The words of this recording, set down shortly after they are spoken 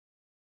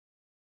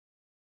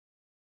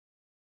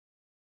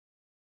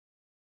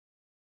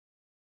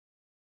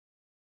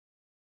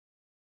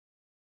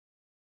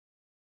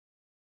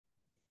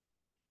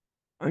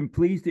I'm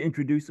pleased to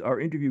introduce our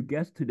interview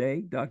guest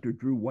today, Dr.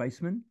 Drew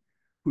Weissman,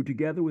 who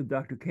together with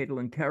Dr.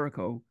 Katalin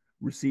Karikó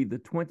received the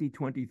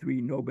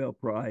 2023 Nobel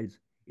Prize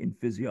in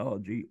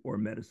Physiology or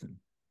Medicine.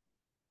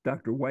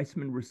 Dr.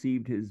 Weissman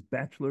received his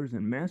bachelor's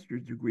and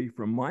master's degree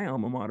from my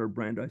alma mater,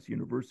 Brandeis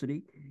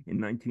University, in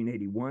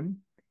 1981.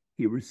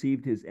 He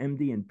received his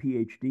MD and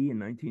PhD in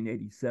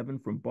 1987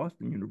 from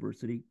Boston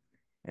University,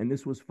 and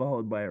this was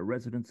followed by a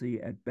residency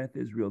at Beth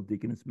Israel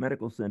Deaconess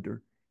Medical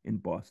Center in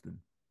Boston.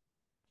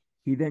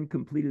 He then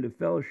completed a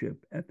fellowship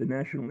at the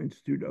National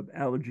Institute of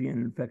Allergy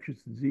and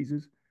Infectious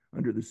Diseases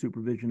under the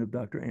supervision of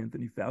Dr.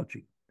 Anthony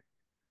Fauci.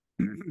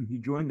 He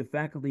joined the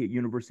faculty at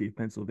University of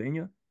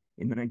Pennsylvania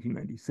in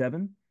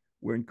 1997,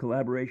 where in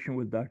collaboration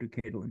with Dr.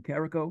 Katalin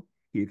Karikó,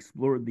 he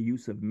explored the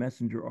use of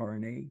messenger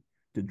RNA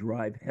to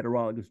drive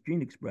heterologous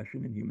gene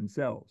expression in human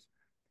cells.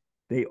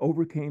 They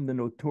overcame the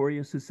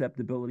notorious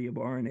susceptibility of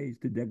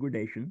RNAs to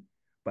degradation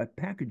by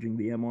packaging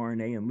the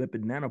mRNA in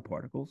lipid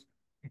nanoparticles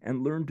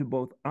and learned to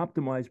both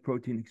optimize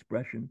protein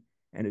expression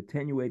and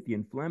attenuate the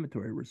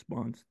inflammatory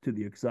response to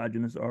the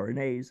exogenous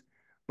RNAs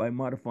by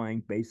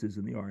modifying bases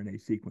in the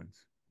RNA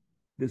sequence.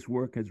 This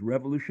work has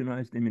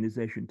revolutionized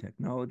immunization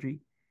technology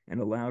and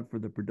allowed for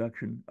the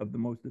production of the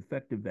most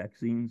effective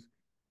vaccines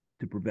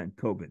to prevent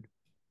COVID.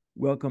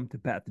 Welcome to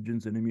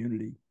Pathogens and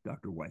Immunity,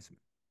 Dr. Weissman.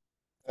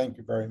 Thank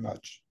you very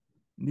much.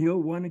 Neil,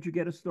 why don't you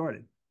get us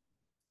started?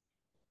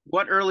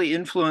 What early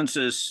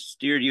influences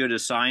steered you to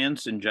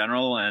science in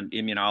general and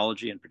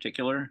immunology in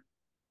particular?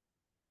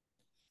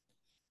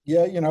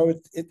 Yeah,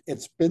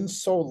 it's been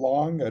so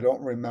long, I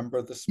don't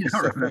remember the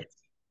specifics.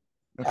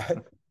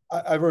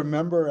 I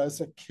remember as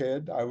a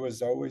kid, I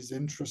was always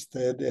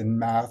interested in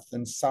math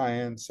and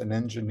science and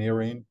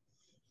engineering,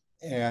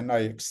 and I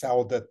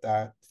excelled at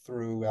that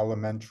through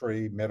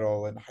elementary,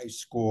 middle, and high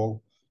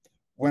school.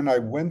 When I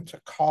went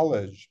to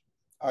college,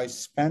 I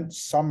spent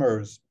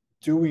summers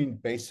doing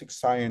basic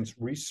science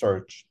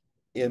research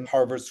in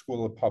Harvard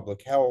School of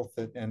Public Health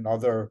and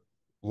other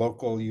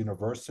local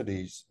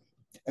universities.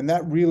 And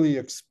that really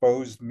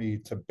exposed me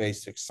to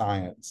basic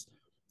science.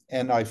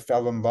 And I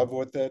fell in love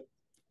with it.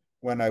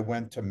 When I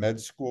went to med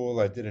school,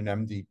 I did an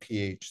MD,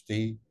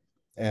 PhD,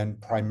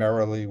 and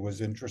primarily was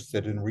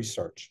interested in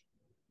research.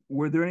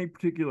 Were there any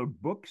particular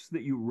books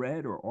that you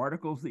read or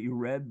articles that you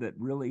read that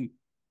really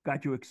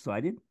got you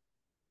excited?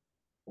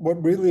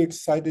 What really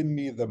excited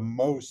me the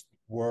most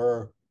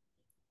were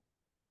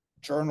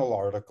journal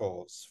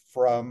articles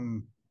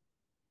from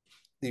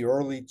the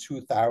early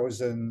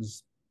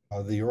 2000s,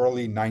 the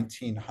early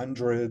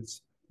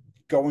 1900s,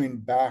 going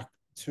back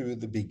to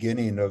the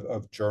beginning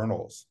of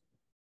journals.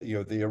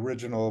 The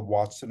original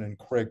Watson and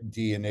Crick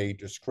DNA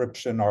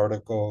description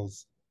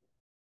articles,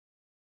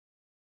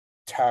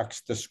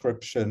 tax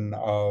description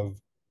of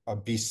a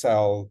B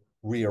cell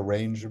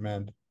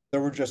rearrangement.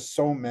 There were just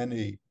so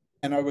many.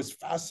 And I was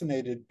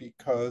fascinated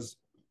because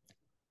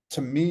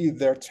to me,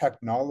 their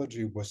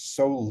technology was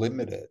so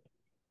limited.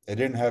 They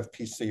didn't have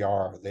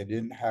PCR. They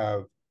didn't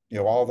have,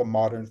 all the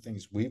modern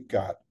things we've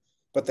got,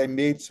 but they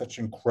made such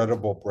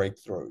incredible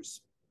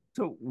breakthroughs.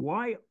 So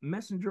why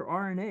messenger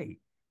RNA?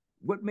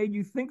 What made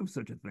you think of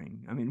such a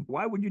thing? I mean,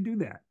 why would you do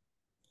that?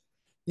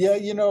 Yeah,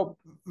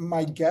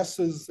 my guess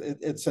is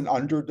it's an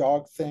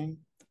underdog thing.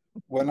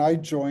 When I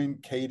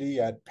joined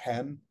Katie at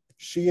Penn,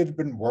 she had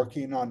been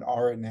working on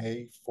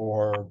RNA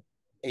for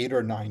 8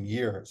 or 9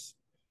 years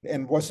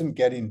and wasn't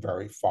getting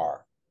very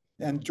far.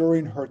 And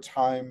during her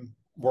time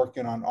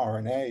working on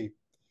RNA,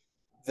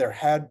 there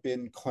had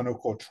been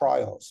clinical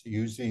trials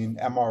using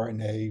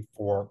mRNA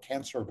for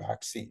cancer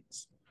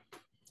vaccines.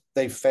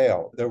 They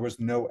failed. There was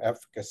no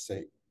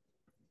efficacy.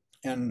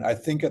 And I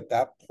think at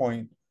that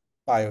point,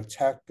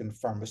 biotech and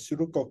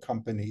pharmaceutical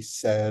companies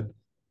said,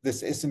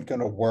 this isn't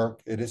going to work.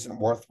 It isn't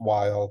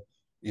worthwhile.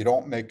 You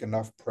don't make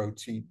enough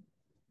protein.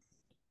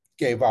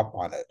 Gave up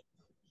on it.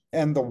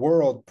 And the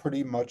world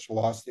pretty much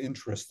lost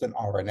interest in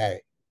RNA.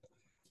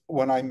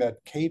 When I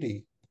met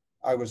Katie,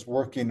 I was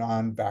working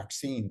on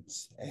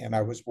vaccines and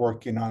I was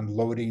working on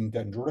loading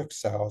dendritic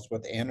cells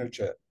with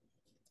antigen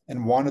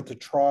and wanted to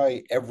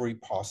try every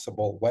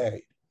possible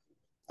way.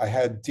 I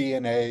had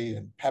DNA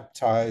and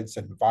peptides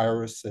and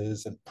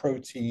viruses and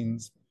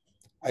proteins.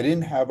 I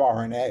didn't have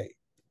RNA.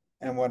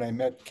 And when I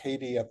met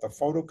Katie at the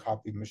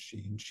photocopy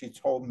machine, she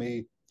told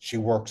me she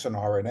works on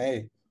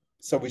RNA.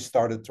 So we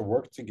started to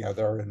work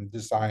together and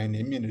design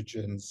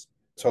immunogens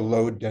to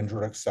load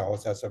dendritic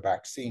cells as a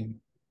vaccine.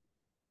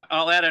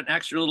 I'll add an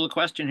extra little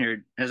question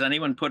here. Has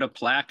anyone put a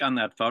plaque on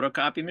that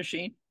photocopy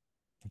machine?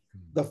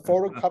 The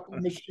photocopy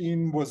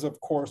machine was,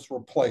 of course,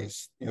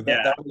 replaced.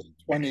 That was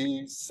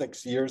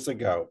 26 years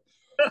ago.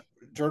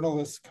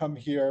 Journalists come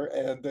here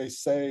and they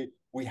say,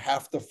 we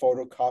have to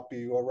photocopy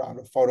you around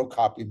a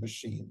photocopy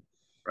machine.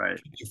 Right.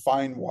 Can you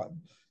find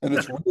one? And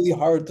it's really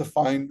hard to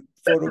find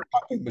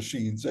photocopy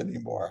machines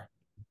anymore.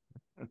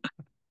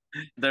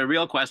 The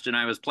real question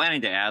I was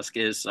planning to ask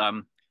is,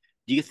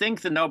 do you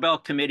think the Nobel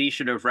Committee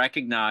should have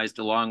recognized,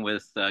 along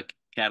with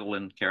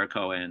Katalin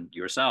Karikó and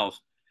yourself,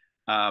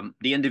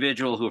 the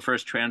individual who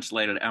first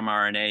translated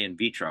mRNA in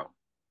vitro?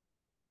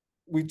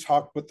 we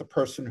talked with the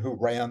person who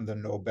ran the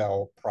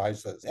Nobel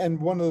Prizes. And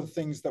one of the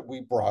things that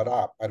we brought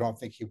up, I don't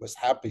think he was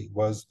happy,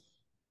 was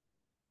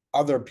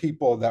other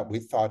people that we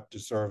thought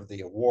deserved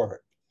the award.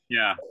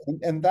 Yeah.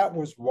 And that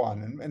was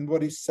one. And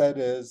what he said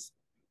is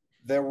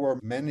there were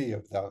many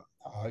of them.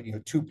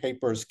 Two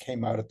papers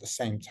came out at the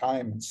same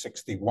time in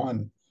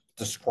 61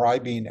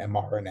 describing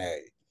mRNA.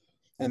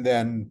 And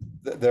then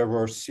there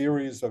were a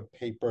series of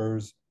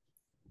papers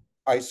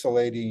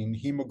isolating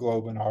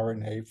hemoglobin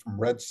RNA from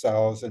red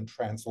cells and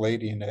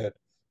translating it,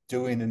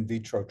 doing in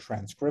vitro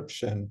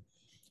transcription.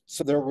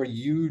 So there were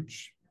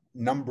huge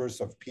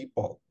numbers of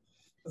people.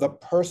 The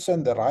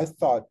person that I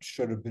thought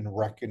should have been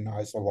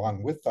recognized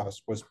along with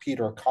us was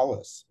Peter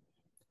Cullis,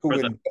 who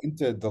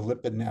invented the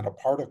lipid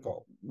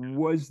nanoparticle.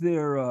 Was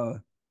there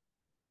a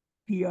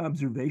key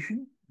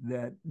observation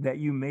that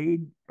you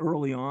made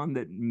early on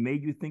that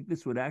made you think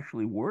this would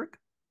actually work?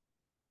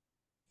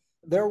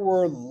 There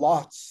were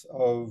lots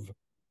of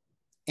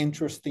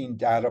interesting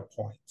data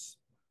points.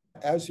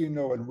 As you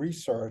know, in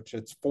research,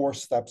 it's 4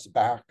 steps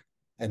back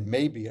and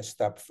maybe a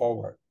step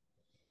forward.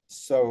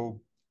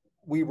 So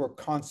we were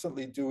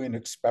constantly doing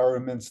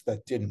experiments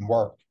that didn't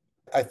work.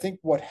 I think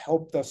what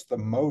helped us the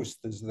most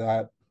is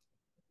that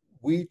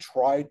we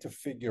tried to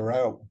figure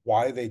out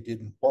why they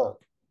didn't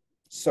work.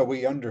 So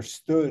we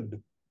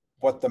understood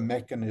what the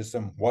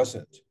mechanism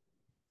wasn't.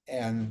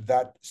 And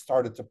that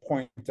started to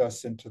point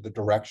us into the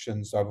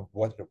directions of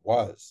what it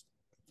was.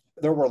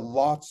 There were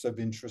lots of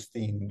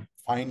interesting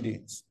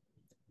findings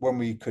when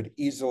we could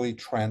easily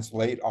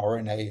translate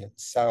RNA in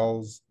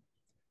cells.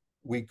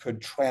 We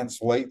could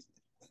translate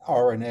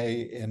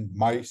RNA in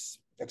mice,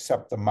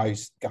 except the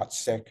mice got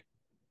sick.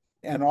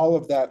 And all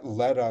of that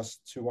led us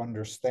to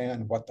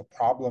understand what the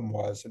problem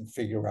was and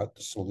figure out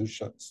the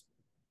solutions.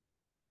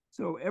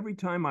 So every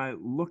time I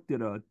looked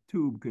at a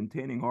tube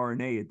containing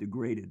RNA, it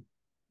degraded.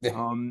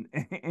 Yeah.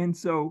 And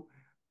so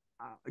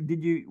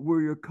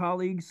were your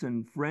colleagues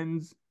and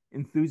friends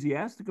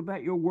enthusiastic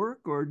about your work,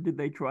 or did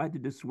they try to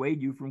dissuade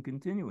you from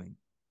continuing?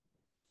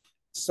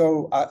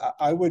 So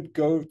I would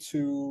go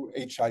to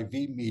HIV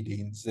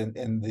meetings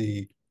in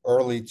the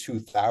early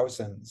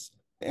 2000s,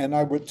 and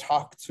I would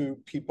talk to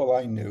people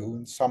I knew,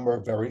 and some were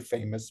very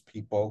famous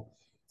people,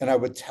 and I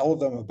would tell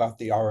them about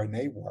the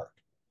RNA work.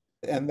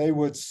 And they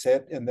would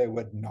sit and they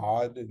would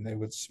nod and they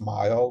would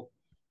smile.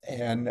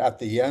 And at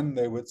the end,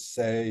 they would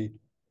say,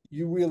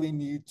 you really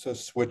need to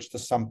switch to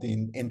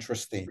something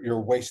interesting.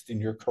 You're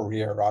wasting your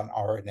career on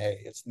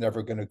RNA. It's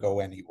never going to go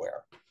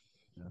anywhere.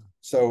 Yeah.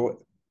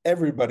 So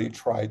everybody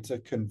tried to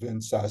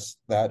convince us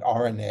that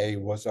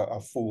RNA was a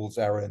fool's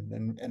errand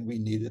and we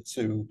needed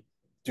to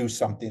do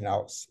something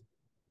else.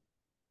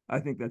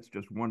 I think that's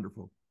just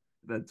wonderful.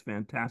 That's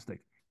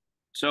fantastic.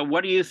 So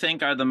what do you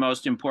think are the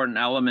most important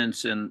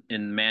elements in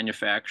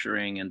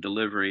manufacturing and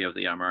delivery of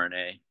the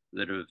mRNA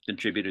that have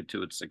contributed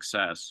to its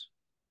success?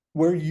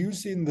 We're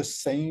using the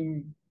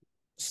same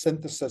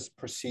synthesis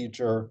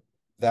procedure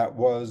that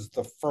was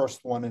the first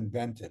one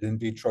invented, in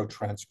vitro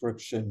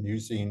transcription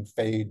using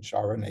phage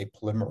RNA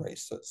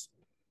polymerases.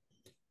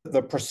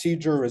 The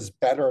procedure is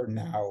better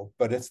now,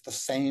 but it's the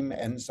same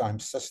enzyme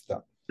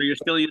system. So you're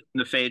still using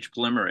the phage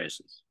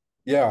polymerases?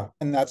 Yeah,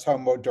 and that's how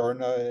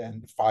Moderna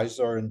and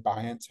Pfizer and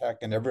BioNTech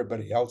and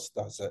everybody else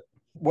does it.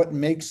 What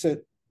makes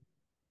it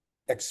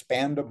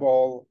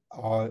expandable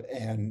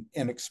and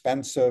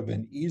inexpensive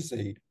and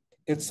easy,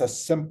 it's a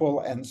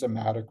simple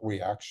enzymatic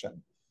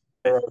reaction.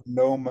 There are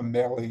no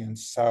mammalian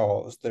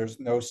cells, there's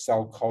no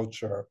cell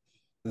culture,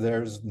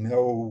 there's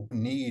no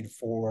need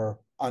for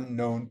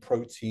unknown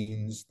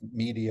proteins,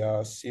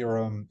 media,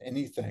 serum,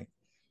 anything.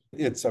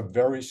 It's a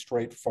very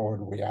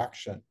straightforward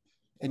reaction.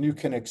 And you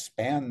can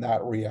expand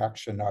that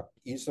reaction up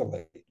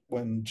easily.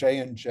 When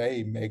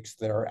J&J makes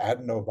their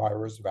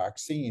adenovirus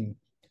vaccine,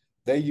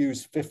 they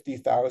use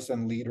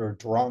 50,000 liter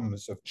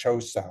drums of CHO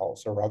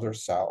cells or other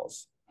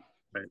cells,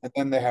 right. And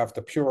then they have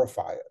to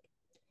purify it.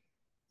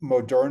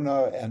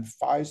 Moderna and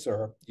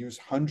Pfizer use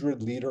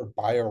 100-liter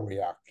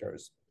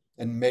bioreactors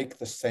and make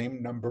the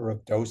same number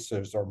of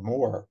doses or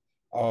more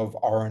of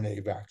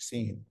RNA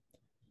vaccine.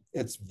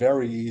 It's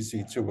very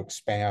easy to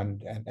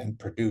expand and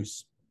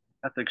produce.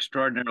 That's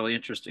extraordinarily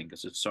interesting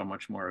because it's so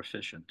much more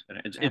efficient. And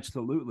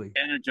absolutely it's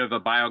the advantage of a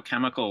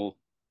biochemical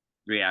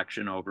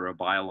reaction over a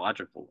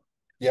biological one.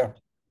 Yeah.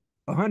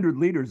 100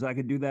 liters, I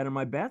could do that in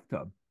my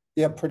bathtub.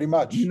 Yeah, pretty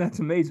much. That's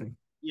amazing.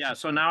 Yeah,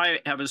 so now I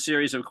have a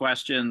series of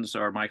questions,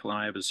 or Michael and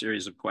I have a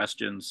series of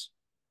questions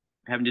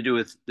having to do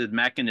with the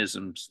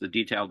mechanisms, the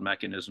detailed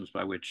mechanisms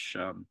by which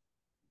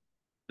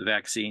the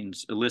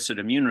vaccines elicit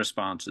immune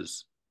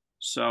responses.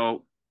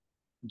 So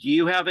do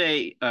you have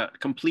a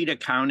complete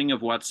accounting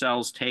of what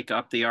cells take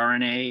up the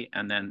RNA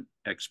and then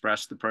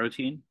express the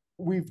protein?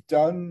 We've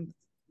done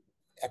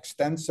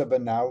extensive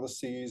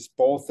analyses,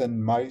 both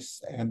in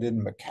mice and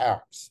in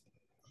macaques.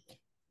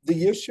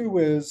 The issue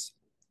is,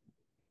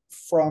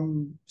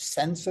 from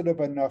sensitive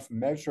enough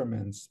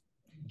measurements,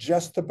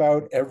 just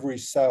about every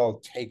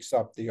cell takes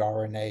up the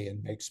RNA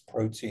and makes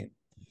protein.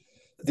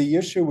 The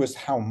issue is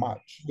how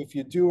much. If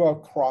you do a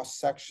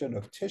cross-section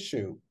of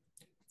tissue,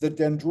 The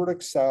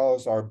dendritic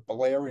cells are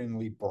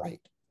blaringly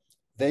bright.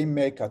 They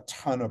make a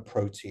ton of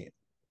protein.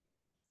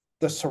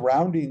 The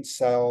surrounding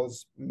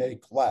cells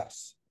make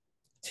less.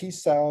 T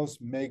cells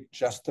make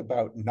just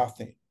about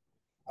nothing.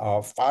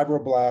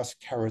 Fibroblasts,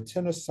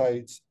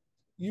 keratinocytes,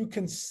 you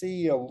can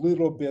see a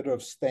little bit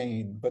of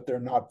stain, but they're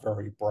not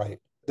very bright.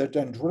 The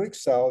dendritic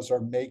cells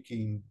are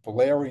making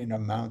blaring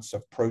amounts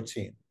of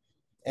protein,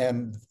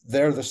 and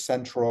they're the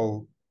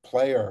central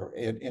player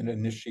in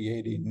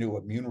initiating new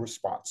immune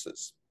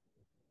responses.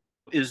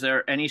 Is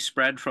there any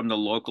spread from the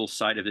local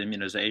site of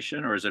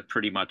immunization, or is it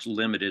pretty much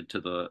limited to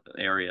the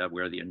area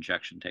where the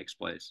injection takes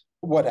place?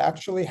 What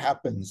actually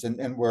happens,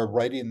 and we're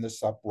writing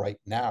this up right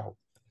now,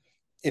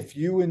 if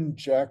you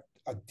inject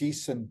a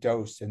decent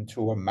dose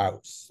into a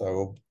mouse,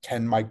 so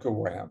 10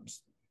 micrograms,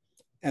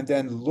 and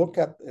then look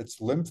at its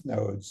lymph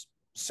nodes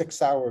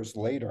 6 hours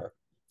later,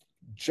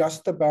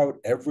 just about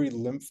every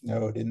lymph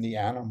node in the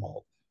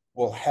animal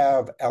will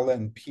have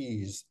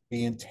LNPs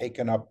being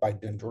taken up by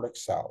dendritic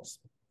cells.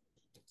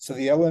 So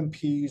the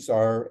LNPs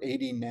are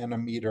 80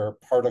 nanometer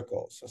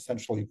particles,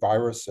 essentially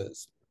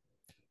viruses.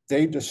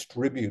 They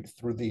distribute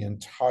through the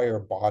entire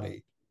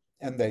body,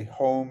 and they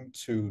home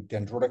to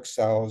dendritic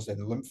cells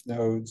and lymph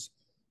nodes,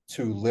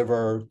 to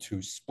liver,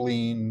 to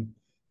spleen,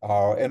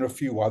 and a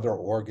few other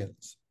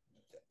organs.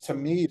 To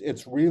me,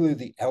 it's really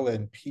the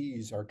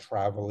LNPs are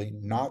traveling,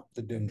 not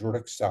the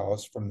dendritic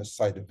cells from the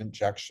site of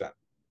injection.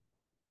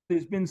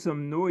 There's been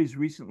some noise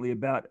recently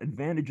about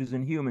advantages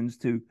in humans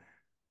to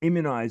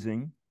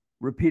immunizing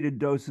repeated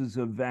doses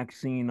of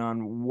vaccine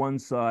on one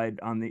side,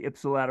 on the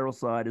ipsilateral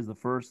side as the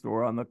first,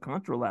 or on the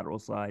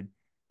contralateral side.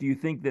 Do you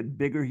think that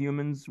bigger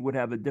humans would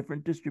have a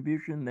different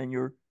distribution than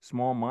your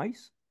small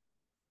mice?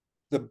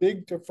 The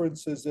big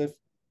difference is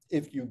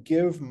if you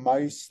give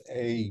mice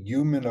a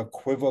human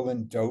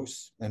equivalent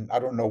dose, and I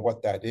don't know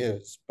what that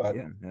is, but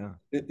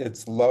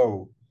it's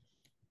low,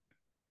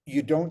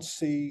 you don't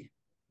see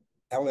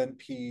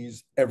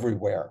LNPs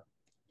everywhere,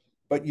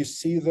 but you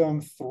see them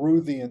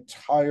through the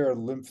entire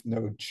lymph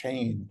node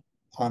chain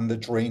on the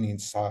draining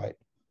side.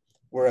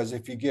 Whereas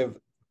if you give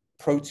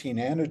protein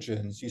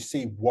antigens, you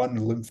see one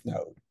lymph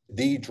node,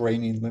 the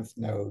draining lymph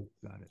node.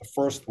 The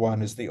first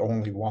one is the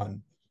only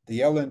one. The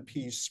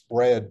LNPs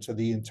spread to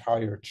the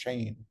entire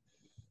chain.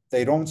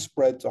 They don't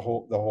spread to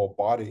the whole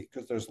body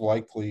because there's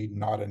likely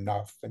not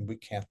enough and we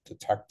can't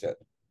detect it.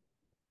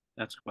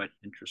 That's quite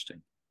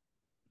interesting.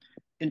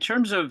 In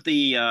terms of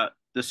the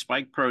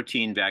spike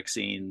protein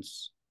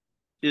vaccines,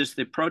 is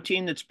the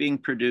protein that's being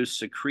produced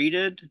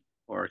secreted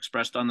or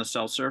expressed on the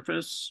cell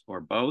surface,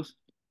 or both?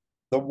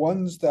 The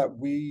ones that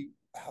we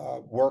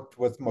worked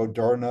with,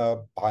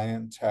 Moderna,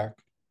 BioNTech,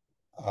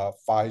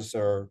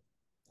 Pfizer,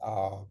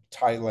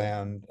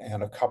 Thailand,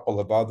 and a couple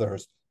of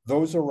others,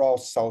 those are all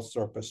cell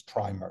surface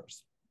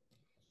trimers.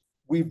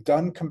 We've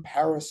done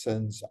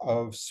comparisons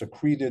of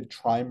secreted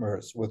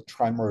trimers with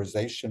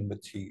trimerization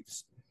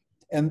motifs,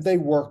 and they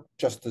work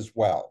just as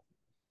well.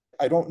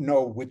 I don't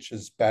know which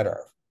is better.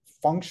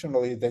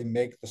 Functionally, they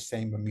make the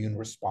same immune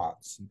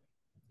response.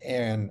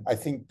 And I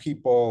think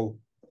people,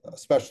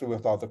 especially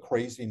with all the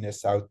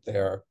craziness out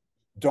there,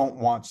 don't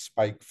want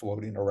spike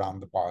floating around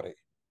the body.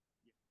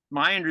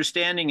 My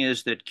understanding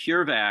is that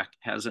CureVac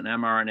has an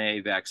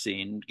mRNA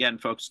vaccine, again,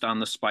 focused on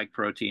the spike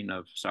protein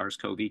of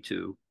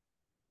SARS-CoV-2.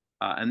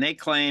 And they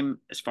claim,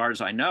 as far as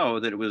I know,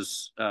 that it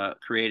was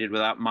created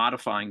without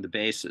modifying the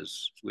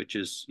bases, which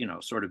is,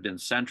 sort of been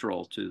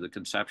central to the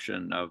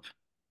conception of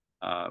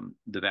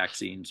the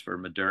vaccines for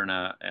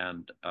Moderna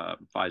and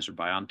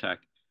Pfizer-BioNTech.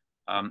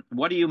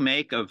 What do you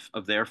make of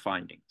their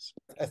findings?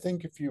 I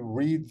think if you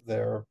read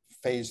their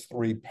phase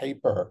 3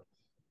 paper,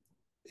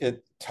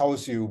 it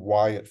tells you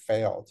why it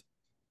failed.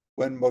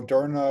 When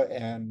Moderna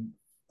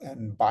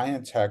and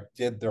BioNTech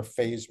did their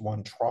phase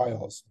 1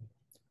 trials,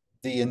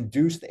 the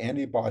induced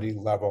antibody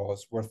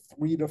levels were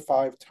 3 to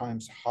 5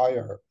 times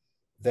higher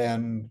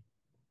than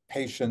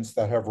patients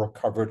that have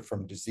recovered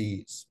from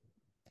disease.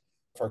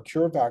 For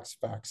CureVac's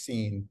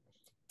vaccine,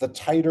 the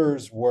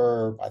titers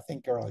were, I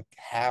think, are like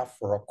half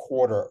or a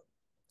quarter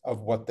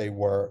of what they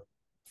were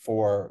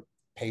for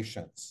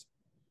patients.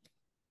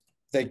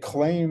 They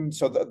claimed,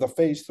 so the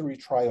phase 3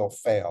 trial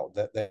failed,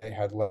 that they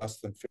had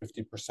less than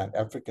 50%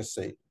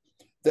 efficacy.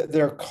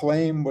 Their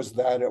claim was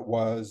that it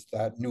was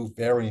that new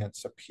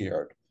variants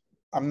appeared.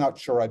 I'm not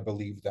sure I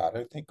believe that.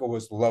 I think it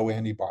was low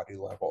antibody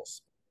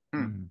levels.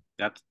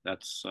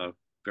 That's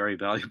very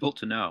valuable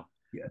to know.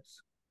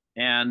 Yes.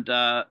 And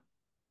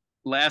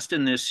last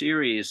in this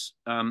series,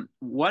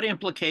 what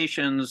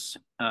implications,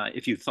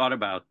 if you've thought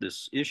about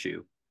this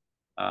issue,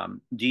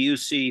 do you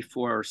see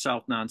for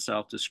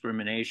self-non-self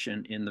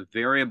discrimination in the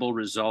variable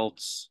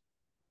results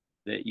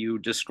that you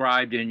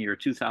described in your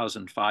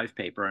 2005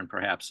 paper and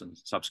perhaps in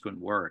subsequent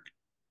work,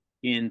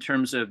 in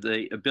terms of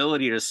the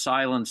ability to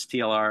silence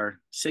TLR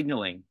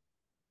signaling,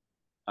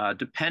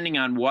 depending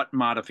on what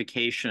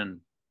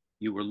modification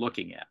you were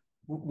looking at?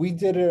 We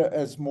did it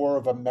as more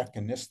of a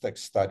mechanistic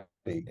study,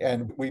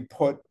 and we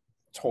put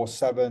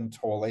TOL7,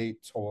 TOL8,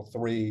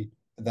 TOL3,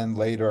 and then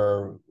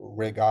later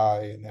RIG-I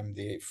and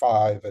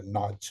MDA5 and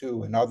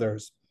NOD2 and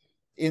others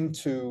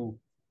into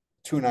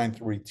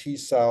 293 T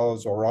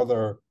cells or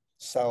other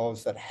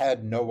cells that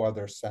had no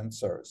other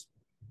sensors.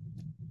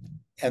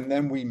 And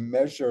then we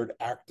measured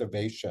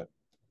activation,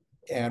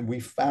 and we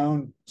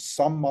found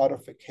some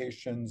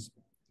modifications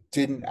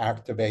didn't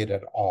activate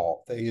at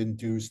all. They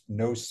induced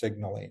no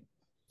signaling.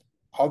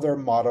 Other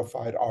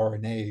modified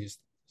RNAs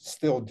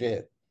still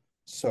did.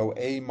 So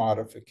A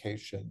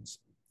modifications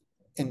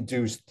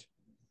induced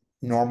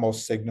normal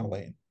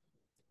signaling.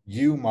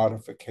 U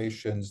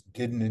modifications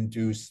didn't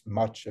induce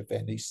much, if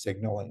any,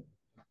 signaling.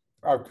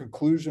 Our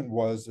conclusion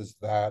is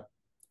that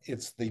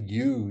it's the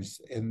U's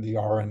in the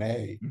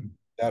RNA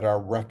that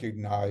are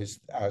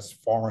recognized as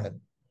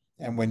foreign.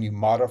 And when you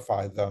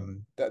modify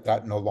them,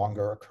 that no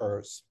longer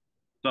occurs.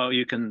 So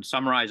you can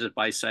summarize it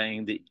by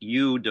saying that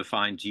U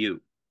defines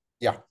you.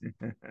 Yeah.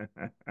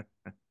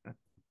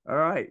 All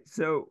right.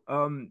 So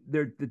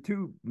there the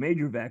two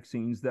major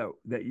vaccines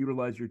that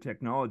utilize your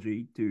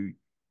technology to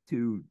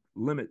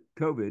limit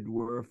COVID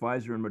were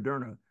Pfizer and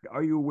Moderna.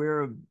 Are you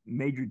aware of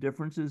major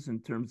differences in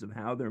terms of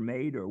how they're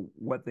made or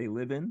what they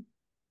live in?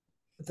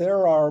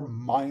 There are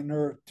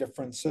minor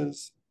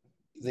differences.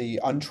 The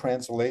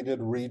untranslated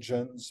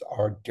regions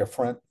are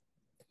different.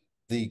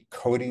 The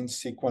coding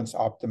sequence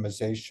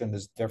optimization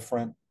is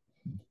different.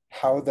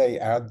 How they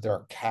add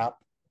their cap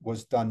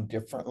was done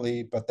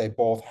differently, but they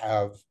both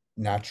have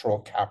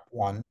natural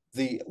cap1.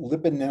 The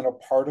lipid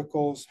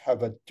nanoparticles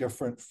have a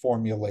different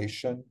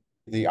formulation.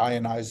 The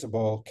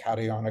ionizable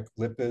cationic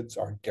lipids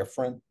are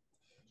different.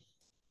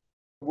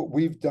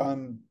 We've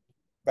done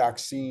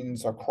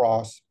vaccines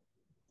across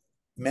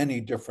many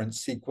different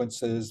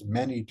sequences,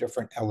 many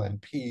different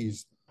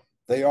LNPs.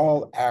 They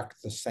all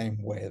act the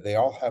same way. They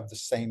all have the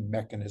same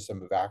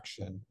mechanism of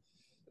action.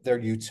 Their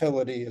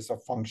utility is a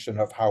function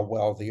of how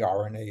well the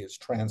RNA is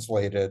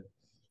translated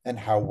and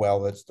how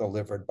well it's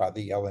delivered by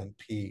the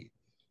LNP.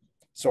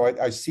 So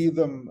I see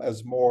them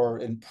as more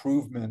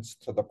improvements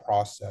to the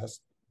process,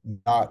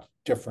 not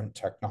different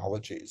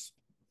technologies.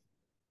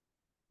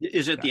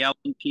 Is it the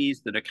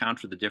LNPs that account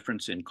for the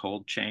difference in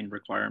cold chain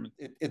requirement?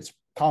 It's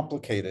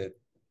complicated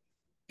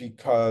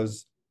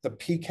because the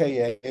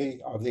pKa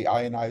of the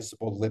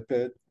ionizable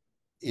lipid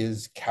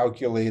is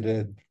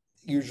calculated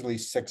usually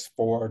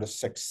 6.4 to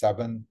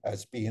 6.7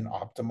 as being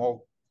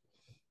optimal,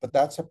 but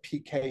that's a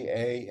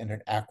pKa in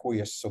an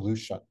aqueous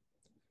solution.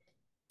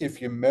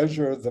 If you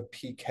measure the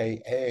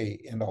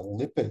pKa in a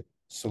lipid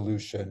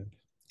solution,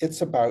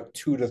 it's about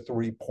 2 to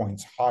 3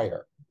 points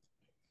higher.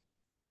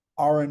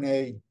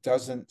 RNA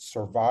doesn't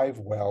survive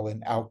well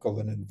in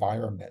alkaline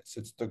environments.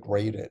 It's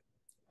degraded.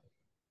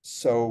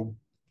 So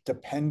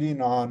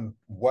depending on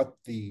what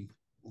the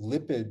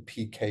lipid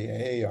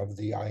pKa of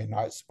the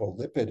ionizable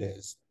lipid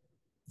is,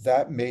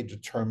 that may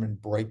determine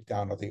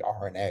breakdown of the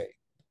RNA.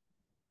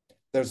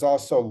 There's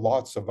also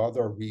lots of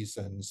other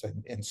reasons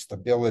and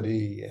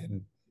instability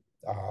and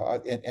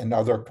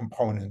other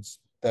components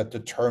that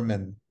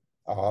determine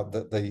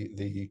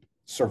the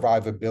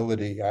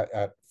survivability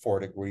at 4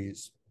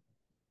 degrees.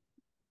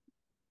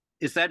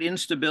 Is that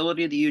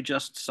instability that you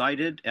just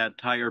cited at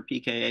higher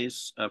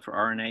pKa's for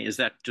RNA, is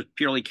that just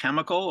purely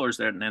chemical or is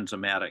that an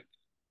enzymatic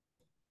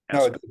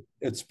aspect? No,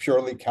 it's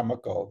purely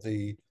chemical.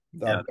 The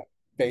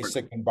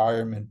basic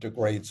environment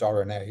degrades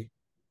RNA.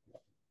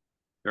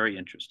 Very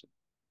interesting.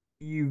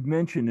 You've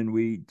mentioned, and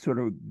we sort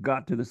of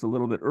got to this a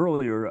little bit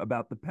earlier,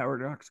 about the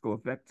paradoxical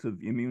effects of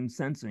immune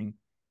sensing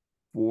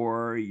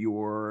for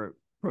your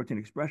protein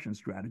expression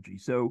strategy.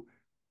 So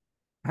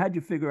how'd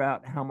you figure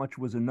out how much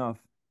was enough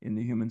in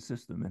the human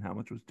system and how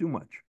much was too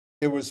much?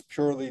 It was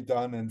purely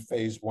done in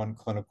phase 1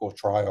 clinical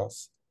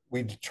trials.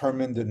 We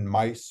determined in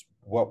mice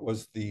what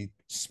was the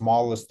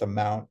smallest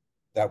amount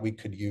that we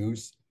could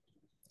use,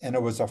 and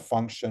it was a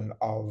function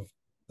of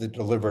the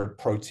delivered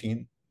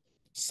protein.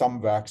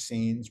 Some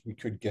vaccines we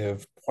could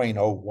give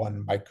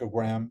 0.01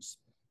 micrograms,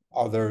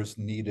 others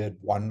needed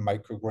 1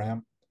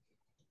 microgram.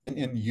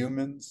 In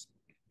humans,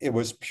 it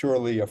was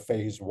purely a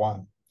phase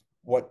 1,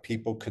 what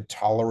people could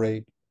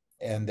tolerate,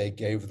 and they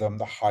gave them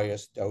the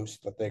highest dose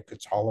that they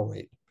could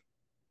tolerate.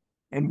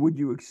 And would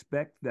you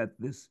expect that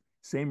this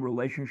same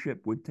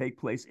relationship would take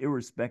place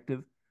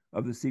irrespective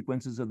of the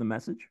sequences of the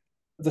message?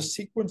 The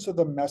sequence of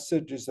the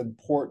message is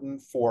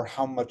important for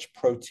how much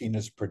protein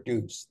is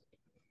produced.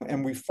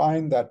 And we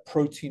find that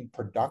protein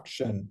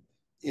production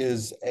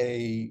is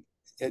a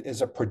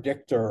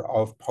predictor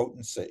of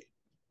potency.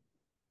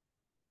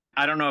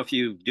 I don't know if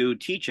you do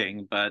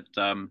teaching, but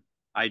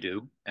I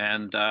do.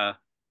 And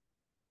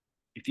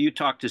if you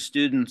talk to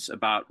students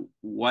about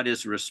what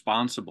is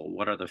responsible,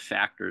 what are the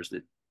factors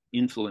that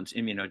influence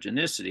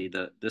immunogenicity,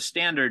 the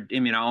standard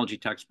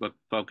immunology textbook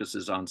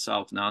focuses on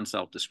self,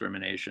 non-self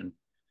discrimination.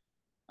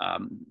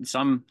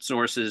 Some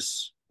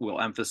sources will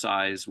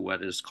emphasize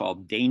what is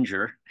called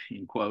danger,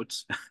 in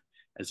quotes,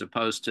 as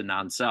opposed to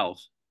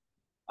non-self.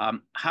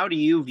 How do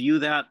you view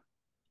that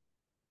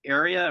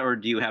area, or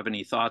do you have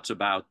any thoughts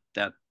about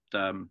that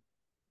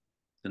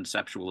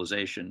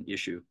conceptualization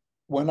issue?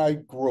 When I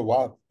grew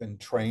up and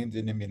trained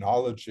in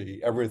immunology,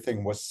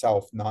 everything was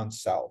self,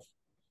 non-self.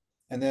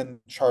 And then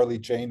Charlie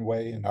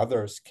Janeway and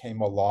others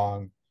came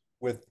along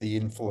with the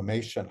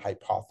inflammation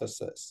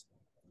hypothesis.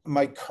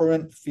 My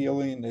current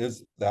feeling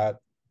is that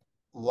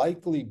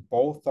likely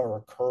both are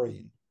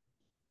occurring.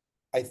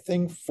 I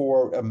think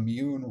for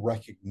immune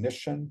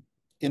recognition,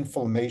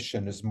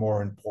 inflammation is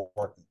more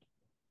important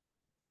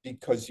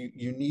because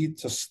you need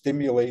to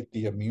stimulate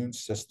the immune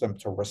system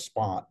to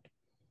respond.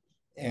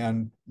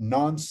 And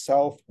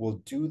non-self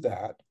will do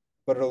that,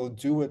 but it'll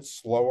do it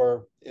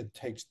slower. It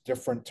takes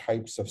different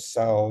types of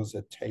cells.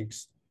 It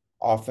takes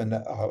often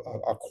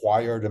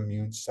acquired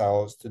immune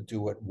cells to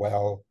do it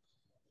well.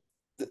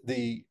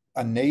 The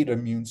innate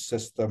immune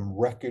system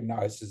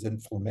recognizes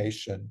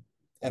inflammation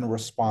and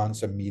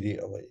responds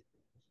immediately.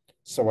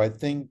 So I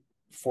think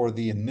for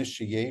the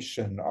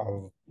initiation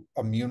of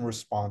immune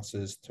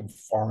responses to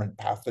foreign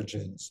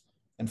pathogens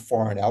and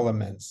foreign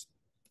elements,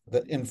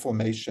 that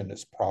inflammation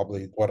is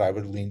probably what I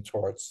would lean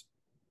towards.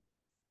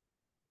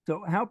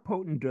 So how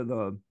potent are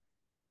the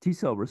T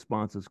cell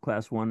responses,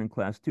 class 1 and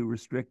class 2,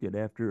 restricted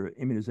after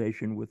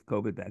immunization with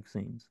COVID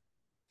vaccines?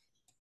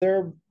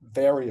 They're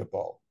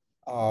variable.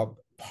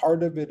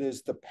 Part of it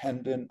is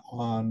dependent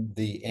on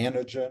the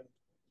antigen.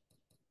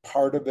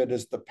 Part of it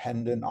is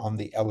dependent on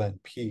the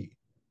LNP.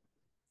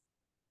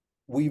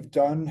 We've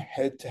done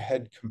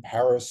head-to-head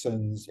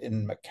comparisons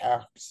in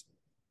macaques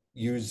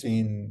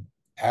using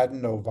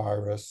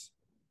adenovirus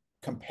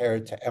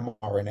compared to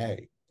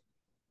mRNA.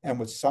 And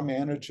with some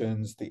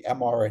antigens, the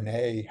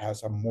mRNA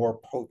has a more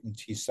potent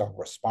T cell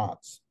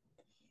response.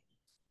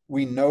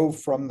 We know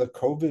from the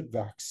COVID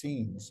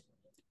vaccines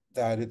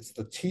that it's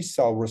the T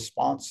cell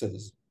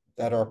responses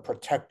that are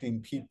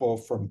protecting people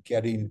from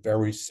getting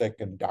very sick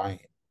and dying.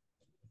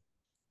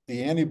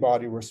 The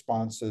antibody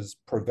responses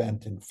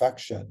prevent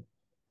infection,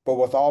 but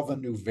with all the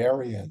new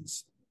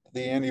variants,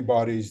 the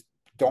antibodies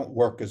don't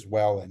work as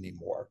well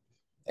anymore.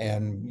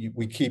 And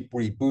we keep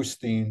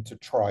reboosting to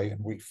try and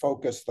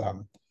refocus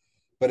them.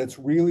 But it's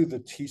really the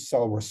T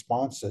cell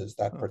responses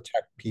that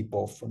protect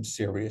people from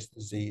serious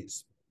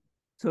disease.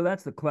 So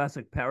that's the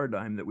classic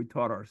paradigm that we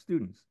taught our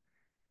students.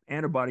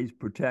 Antibodies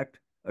protect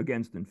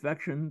against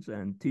infections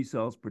and T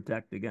cells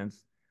protect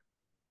against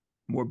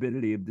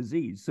morbidity of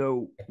disease.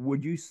 So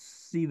would you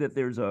see that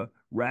there's a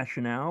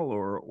rationale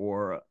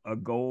or a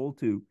goal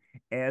to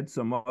add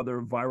some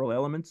other viral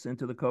elements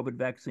into the COVID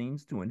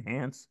vaccines to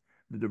enhance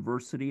the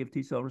diversity of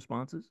T cell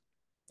responses?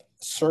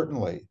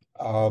 Certainly.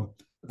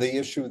 The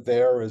issue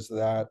there is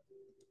that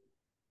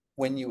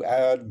when you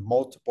add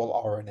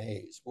multiple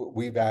RNAs,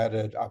 we've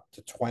added up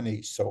to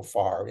 20 so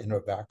far in a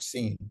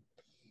vaccine,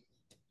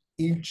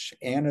 each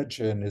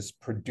antigen is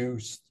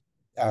produced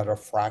at a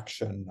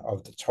fraction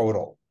of the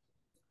total.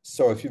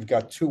 So if you've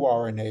got 2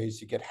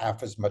 RNAs, you get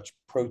half as much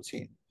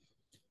protein.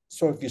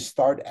 So if you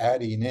start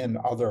adding in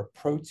other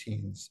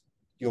proteins,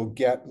 you'll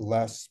get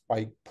less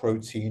spike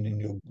protein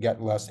and you'll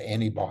get less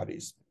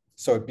antibodies.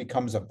 So it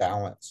becomes a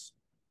balance.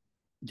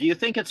 Do you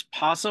think it's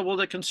possible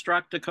to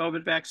construct a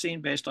COVID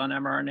vaccine based on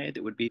mRNA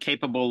that would be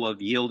capable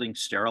of yielding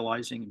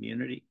sterilizing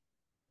immunity?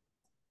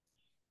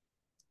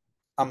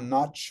 I'm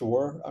not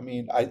sure. I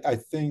mean, I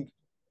think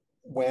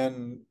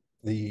when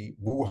the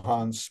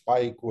Wuhan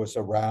spike was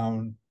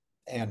around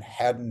and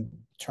hadn't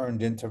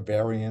turned into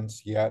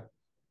variants yet,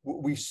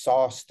 we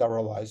saw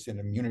sterilizing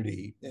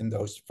immunity in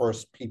those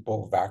first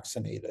people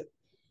vaccinated.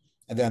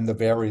 And then the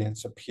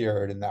variants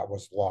appeared and that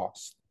was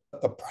lost.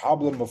 The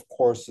problem, of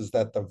course, is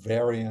that the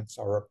variants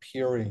are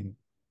appearing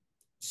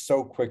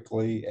so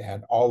quickly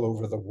and all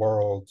over the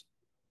world.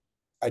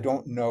 I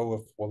don't know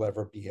if we'll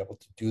ever be able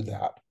to do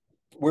that.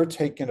 We're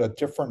taking a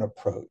different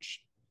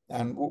approach.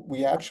 And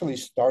we actually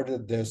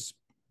started this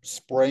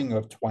spring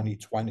of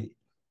 2020,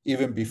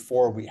 even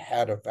before we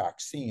had a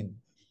vaccine.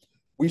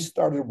 We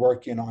started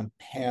working on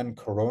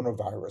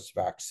pan-coronavirus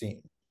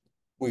vaccine.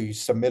 We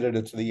submitted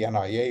it to the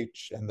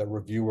NIH and the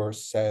reviewer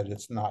said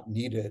it's not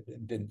needed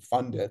and didn't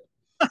fund it.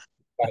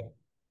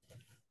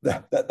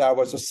 That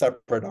was a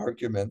separate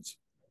argument.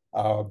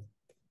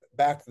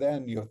 Back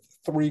then,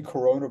 3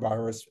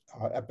 coronavirus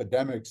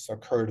epidemics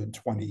occurred in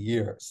 20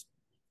 years.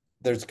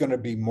 There's going to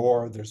be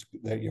more.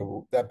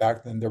 That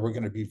back then there were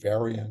going to be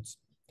variants.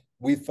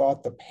 We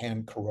thought the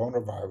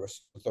pan-coronavirus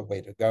was the way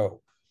to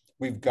go.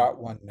 We've got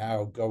one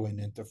now going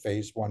into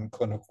phase 1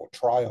 clinical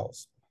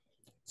trials.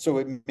 So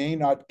it may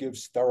not give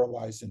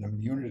sterilizing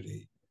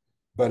immunity,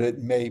 but it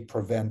may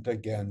prevent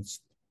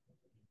against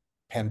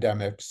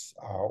pandemics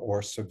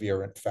or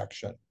severe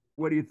infection.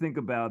 What do you think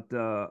about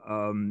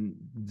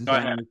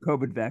designing a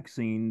COVID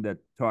vaccine that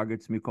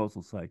targets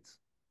mucosal sites?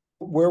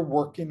 We're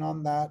working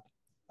on that.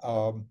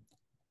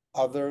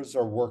 Others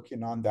are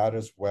working on that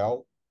as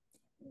well.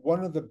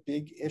 One of the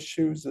big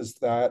issues is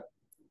that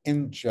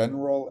in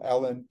general,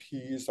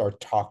 LNPs are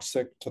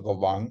toxic to the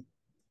lung.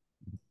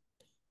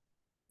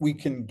 We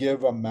can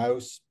give a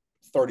mouse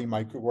 30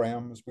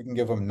 micrograms, we can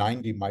give them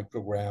 90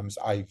 micrograms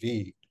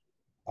IV,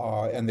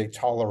 and they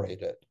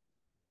tolerate it.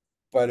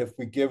 But if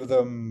we give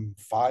them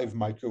 5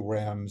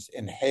 micrograms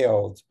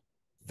inhaled,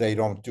 they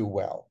don't do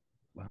well.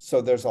 Wow.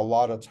 So there's a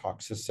lot of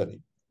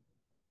toxicity.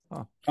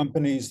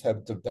 Companies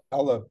have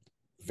developed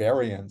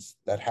variants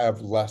that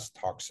have less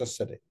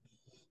toxicity.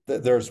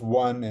 There's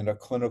one in a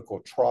clinical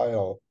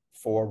trial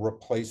for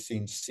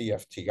replacing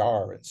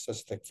CFTR in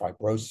cystic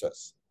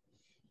fibrosis.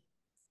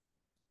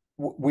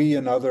 We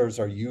and others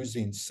are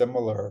using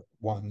similar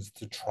ones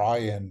to try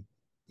and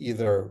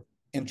either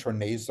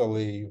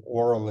intranasally,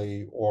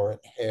 orally, or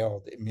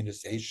inhaled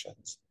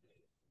immunizations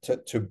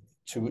to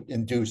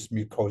induce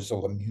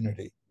mucosal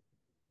immunity.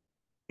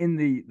 In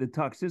the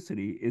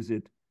toxicity, is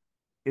it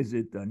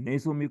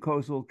nasal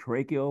mucosal,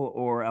 tracheal,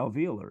 or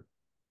alveolar?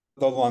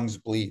 The lungs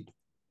bleed.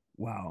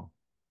 Wow.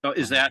 So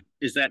is that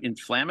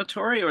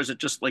inflammatory, or is it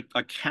just like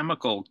a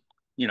chemical,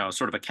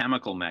 sort of a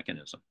chemical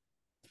mechanism?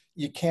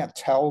 You can't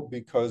tell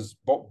because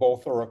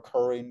both are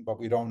occurring, but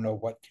we don't know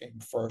what came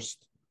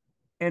first.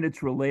 And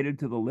it's related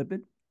to the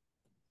lipid?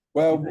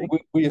 Well,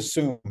 we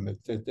assume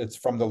it's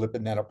from the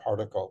lipid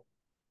nanoparticle.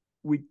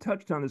 We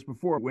touched on this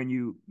before when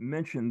you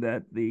mentioned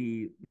that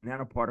the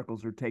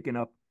nanoparticles are taken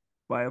up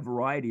by a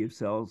variety of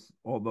cells,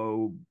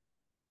 although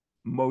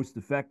most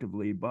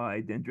effectively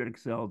by dendritic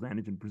cells,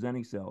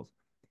 antigen-presenting cells.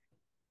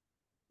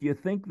 Do you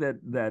think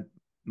that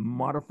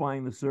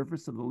modifying the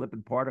surface of the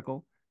lipid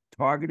particle,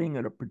 targeting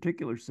at a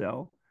particular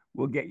cell,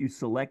 will get you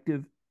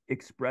selective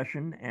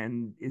expression?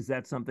 And is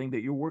that something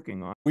that you're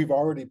working on? We've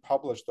already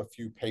published a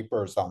few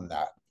papers on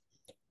that.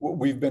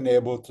 We've been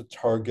able to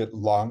target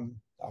lung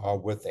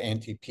with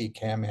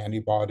anti-PCAM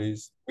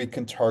antibodies. We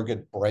can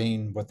target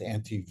brain with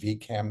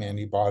anti-VCAM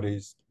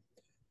antibodies.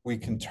 We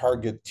can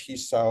target T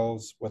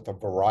cells with a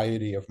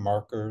variety of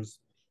markers.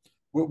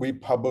 What we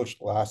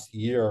published last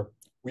year,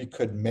 we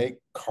could make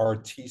CAR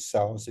T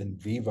cells in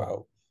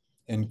vivo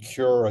and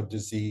cure a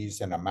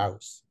disease in a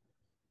mouse.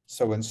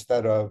 So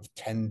instead of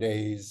 10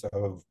 days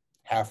of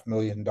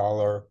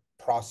 $500,000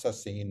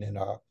 processing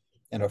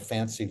in a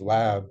fancy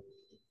lab,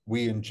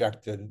 we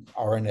injected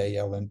RNA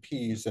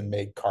LNPs and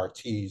made CAR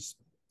Ts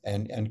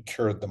and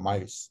cured the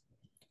mice.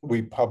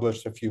 We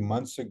published a few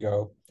months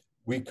ago,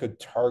 we could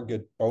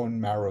target bone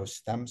marrow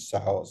stem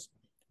cells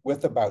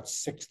with about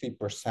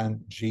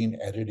 60% gene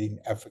editing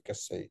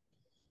efficacy.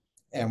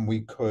 And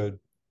we could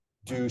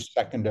do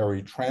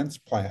secondary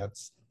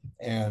transplants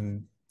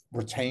and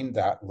retain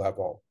that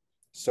level.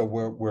 So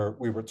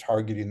we were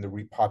targeting the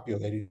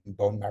repopulating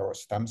bone marrow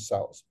stem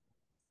cells.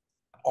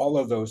 All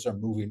of those are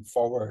moving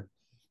forward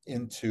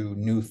into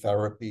new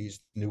therapies,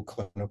 new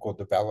clinical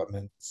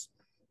developments.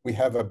 We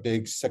have a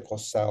big sickle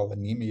cell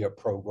anemia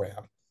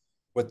program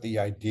with the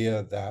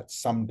idea that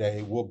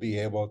someday we'll be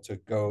able to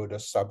go to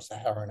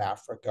sub-Saharan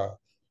Africa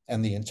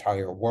and the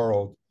entire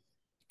world,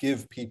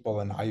 give people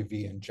an IV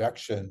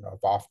injection of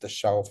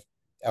off-the-shelf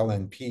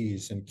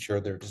LNPs and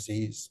cure their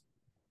disease.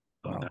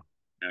 Wow,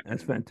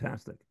 that's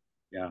fantastic.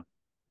 Yeah.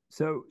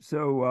 So,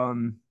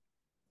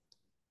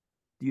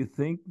 do you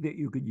think that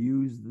you could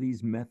use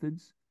these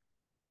methods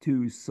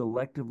to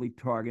selectively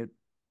target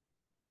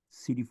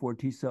CD4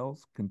 T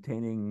cells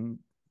containing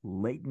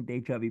latent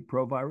HIV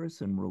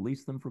provirus and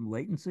release them from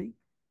latency?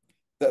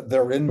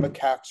 They're in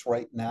macaques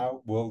right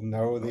now. We'll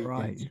know the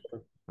Right.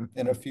 answer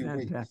in a few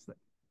weeks. Fantastic.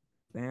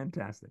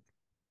 Fantastic.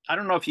 I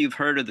don't know if you've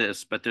heard of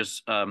this, but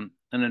there's an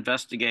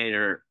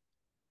investigator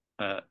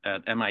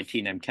at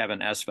MIT named Kevin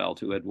Esvelt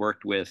who had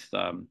worked with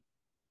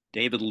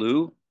David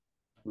Liu,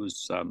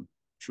 who's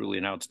truly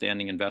an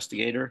outstanding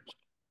investigator.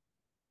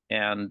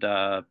 And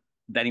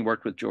then he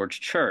worked with George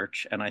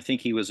Church, and I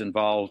think he was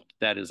involved,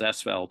 that is,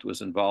 Esvelt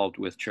was involved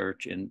with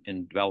Church in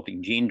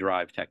developing gene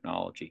drive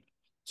technology.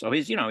 So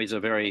he's a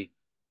very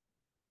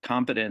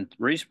competent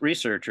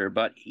researcher,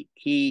 but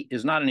he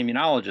is not an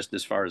immunologist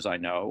as far as I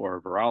know, or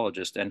a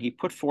virologist. And he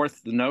put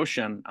forth the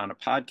notion on a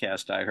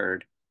podcast I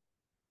heard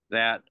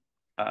that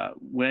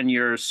when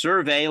you're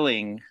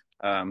surveilling,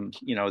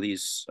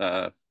 these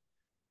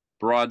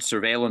broad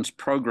surveillance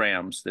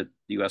programs that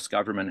the US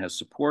government has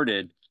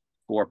supported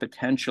for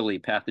potentially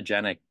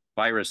pathogenic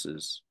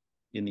viruses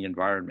in the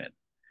environment,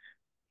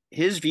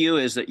 his view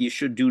is that you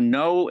should do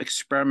no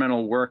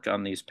experimental work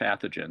on these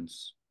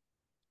pathogens.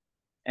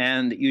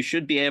 And you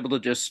should be able to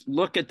just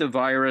look at the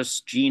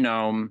virus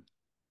genome,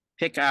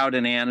 pick out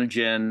an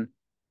antigen,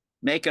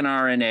 make an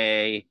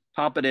RNA,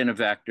 pop it in a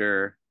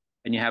vector,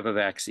 and you have a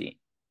vaccine.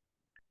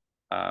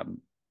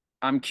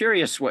 I'm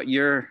curious what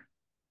your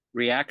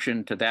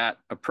reaction to that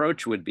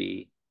approach would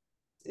be.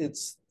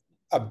 It's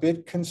a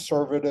bit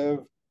conservative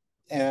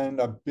and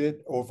a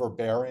bit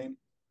overbearing.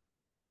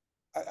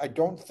 I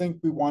don't think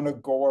we want to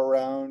go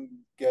around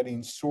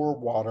getting sewer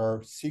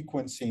water,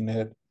 sequencing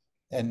it,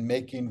 and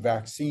making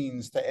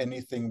vaccines to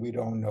anything we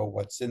don't know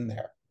what's in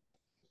there.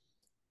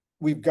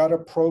 We've got a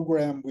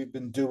program we've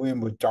been doing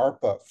with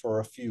DARPA for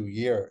a few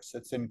years.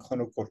 It's in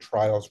clinical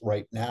trials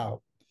right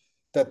now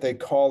that they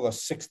call a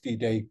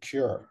 60-day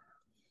cure.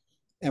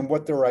 And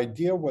what their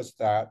idea was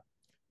that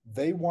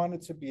they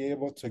wanted to be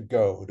able to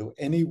go to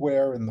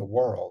anywhere in the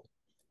world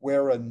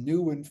where a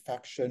new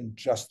infection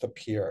just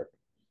appeared,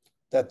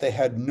 that they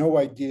had no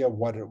idea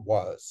what it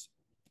was,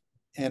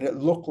 and it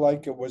looked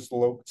like it was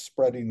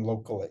spreading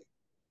locally.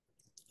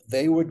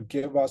 They would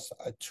give us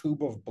a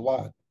tube of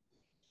blood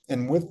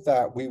And with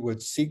that, we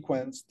would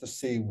sequence to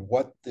see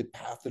what the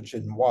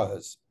pathogen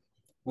was.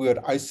 We would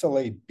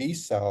isolate B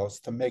cells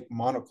to make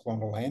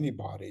monoclonal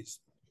antibodies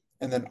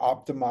and then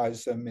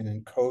optimize them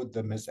and encode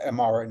them as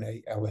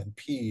mRNA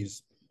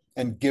LNPs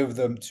and give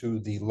them to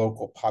the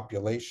local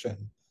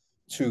population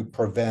to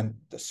prevent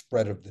the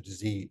spread of the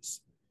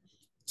disease.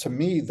 To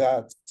me,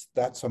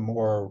 that's a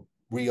more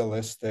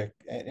realistic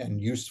and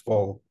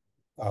useful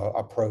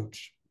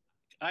approach.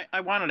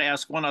 I wanted to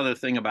ask one other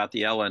thing about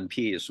the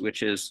LNPs,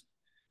 which is,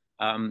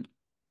 um,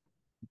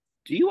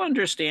 do you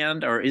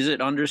understand, or is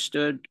it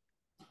understood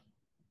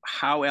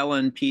how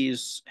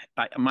LNPs,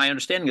 my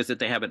understanding is that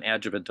they have an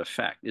adjuvant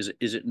effect. Is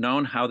it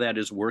known how that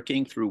is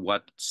working through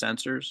what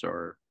sensors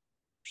or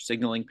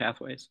signaling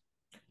pathways?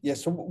 Yeah,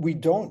 so we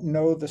don't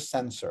know the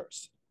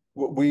sensors.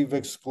 We've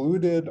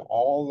excluded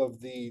all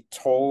of the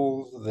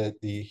tolls,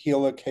 the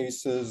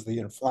helicases, the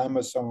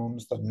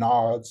inflammasomes, the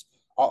nods,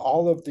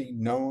 all of the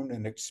known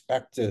and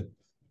expected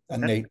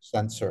That's innate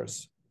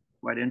sensors.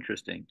 quite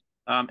interesting.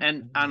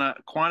 And on a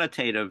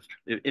quantitative,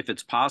 if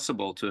it's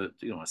possible to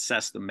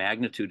assess the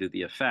magnitude of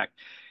the effect,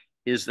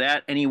 is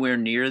that anywhere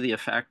near the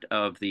effect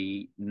of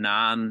the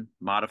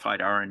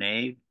non-modified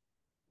RNA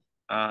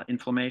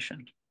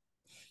inflammation?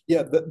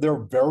 Yeah, they're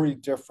very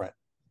different.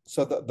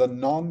 So the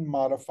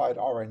non-modified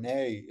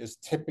RNA is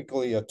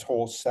typically a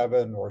toll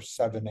 7 or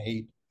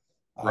 7/8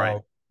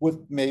 Right.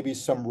 with maybe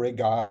some rig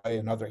I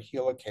and other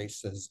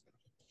helicases.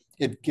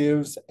 It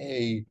gives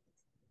a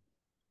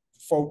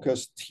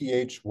focused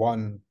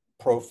Th1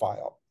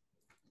 profile.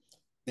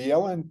 The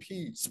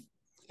LNPs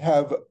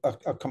have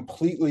a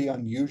completely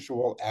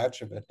unusual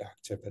adjuvant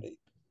activity.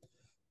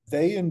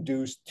 They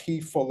induce T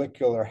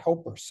follicular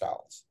helper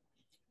cells.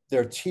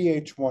 They're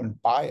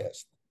Th1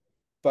 biased,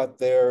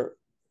 but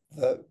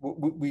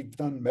we've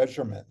done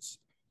measurements.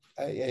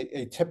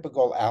 A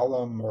typical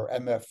alum or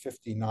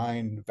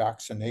MF59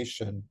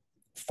 vaccination,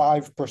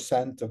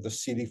 5% of the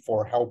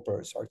CD4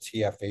 helpers are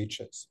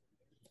TFHs.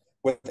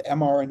 With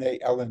mRNA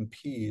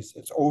LNPs,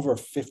 it's over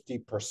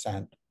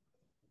 50%.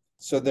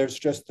 So there's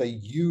just a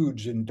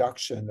huge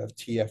induction of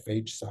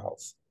TFH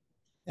cells.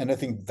 And I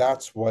think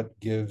that's what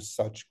gives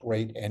such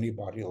great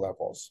antibody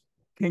levels.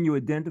 Can you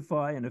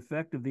identify an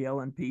effect of the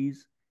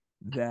LNPs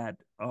that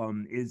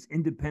is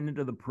independent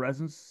of the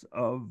presence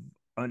of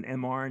an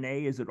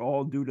mRNA? Is it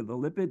all due to the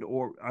lipid,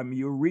 or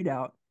your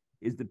readout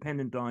is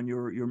dependent on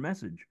your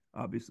message,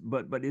 obviously?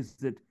 But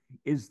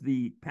is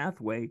the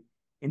pathway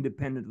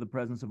independent of the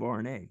presence of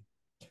RNA?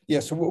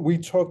 Yeah, so we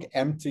took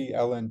empty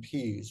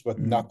LNPs with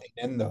nothing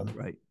in them,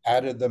 Right.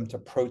 added them to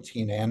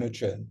protein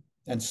antigen,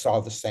 and saw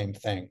the same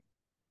thing.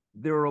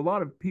 There are a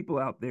lot of people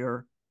out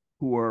there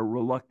who are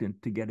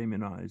reluctant to get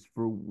immunized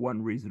for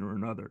one reason or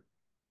another.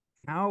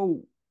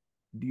 How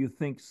do you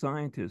think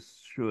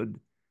scientists should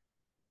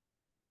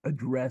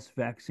address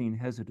vaccine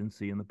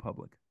hesitancy in the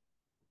public?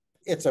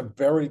 It's a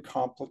very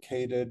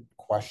complicated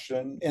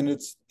question, and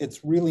it's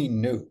really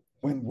new.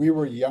 When we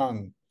were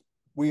young,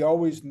 we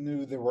always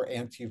knew there were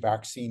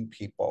anti-vaccine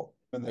people,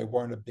 and they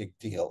weren't a big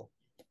deal.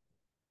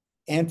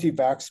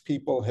 Anti-vax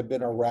people have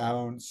been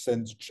around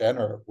since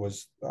Jenner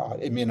was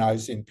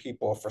immunizing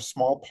people for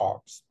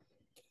smallpox.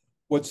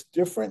 What's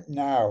different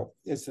now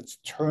is it's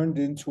turned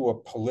into a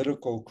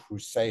political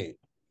crusade.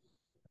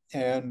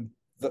 And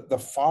the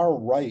far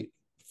right,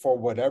 for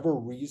whatever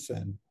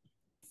reason,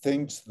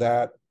 thinks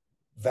that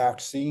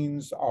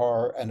vaccines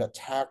are an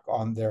attack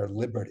on their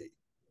liberty.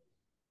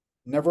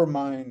 Never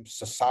mind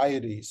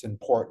society's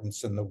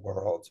importance in the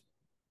world.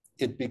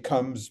 It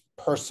becomes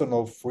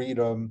personal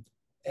freedom,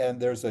 and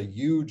there's a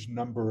huge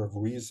number of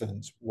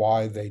reasons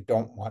why they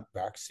don't want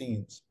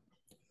vaccines.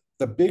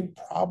 The big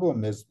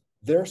problem is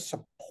they're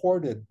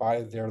supported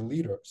by their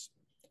leaders,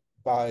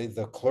 by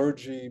the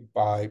clergy,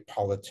 by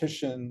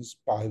politicians,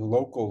 by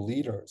local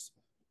leaders.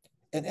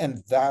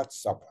 And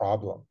that's a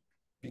problem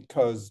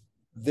because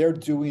they're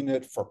doing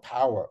it for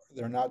power.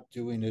 They're not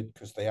doing it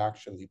because they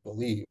actually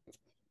believe.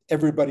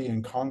 Everybody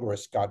in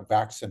Congress got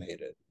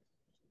vaccinated,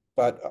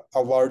 but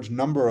a large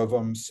number of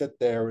them sit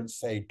there and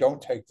say,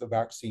 don't take the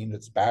vaccine,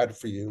 it's bad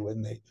for you.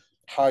 And they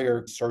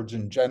hire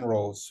surgeon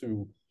generals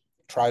who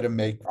try to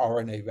make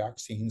RNA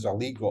vaccines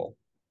illegal.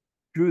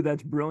 Drew,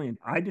 that's brilliant.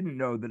 I didn't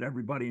know that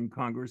everybody in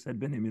Congress had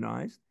been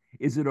immunized.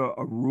 Is it a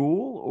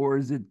rule, or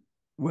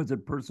was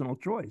it personal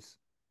choice?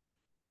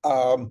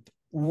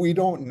 We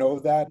don't know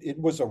that. It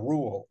was a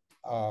rule.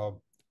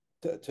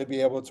 To be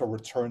able to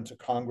return to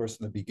Congress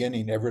in the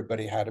beginning,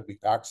 everybody had to be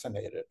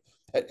vaccinated.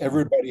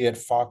 Everybody at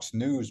Fox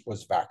News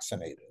was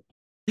vaccinated.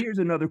 Here's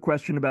another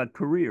question about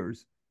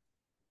careers.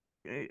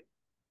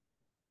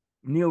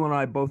 Neil and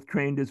I both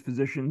trained as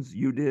physicians.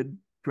 You did,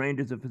 trained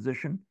as a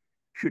physician.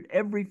 Should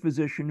every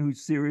physician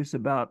who's serious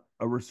about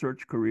a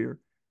research career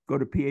go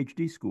to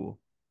PhD school?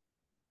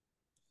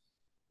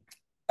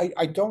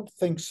 I don't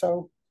think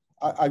so.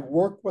 I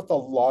work with a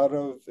lot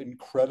of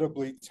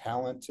incredibly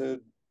talented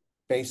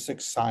basic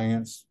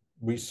science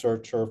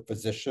researcher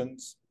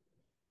physicians.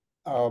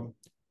 Um,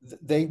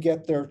 they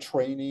get their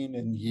training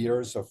in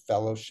years of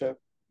fellowship,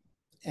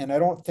 and I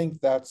don't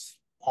think that's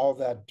all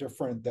that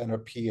different than a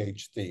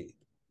PhD.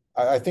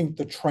 I think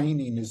the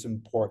training is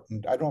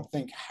important. I don't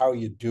think how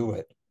you do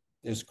it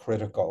is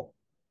critical.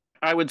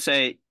 I would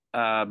say,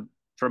 from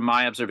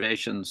my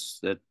observations,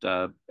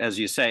 that as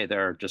you say,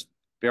 there are just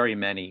very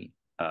many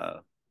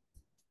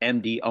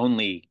MD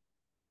only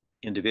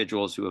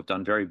individuals who have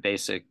done very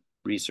basic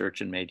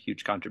research and made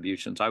huge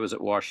contributions. I was at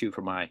WashU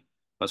for my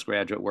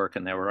postgraduate work,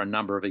 and there were a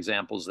number of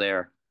examples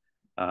there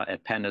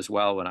at Penn as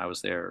well when I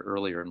was there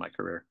earlier in my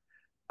career.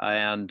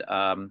 And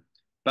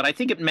but I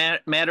think it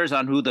matters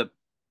on who the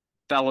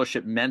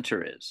fellowship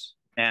mentor is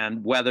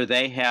and whether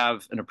they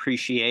have an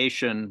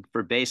appreciation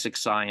for basic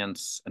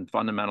science and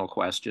fundamental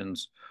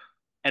questions.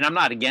 And I'm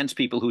not against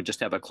people who just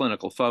have a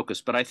clinical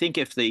focus, but I think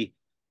if the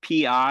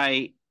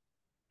PI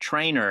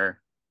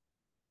trainer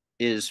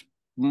is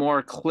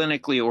more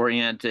clinically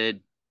oriented,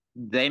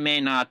 they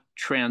may not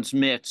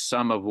transmit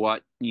some of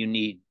what you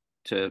need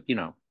to,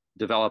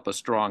 develop a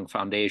strong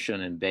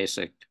foundation and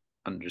basic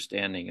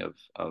understanding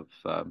of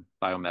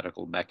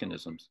biomedical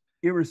mechanisms.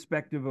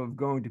 Irrespective of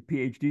going to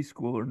PhD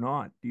school or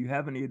not, do you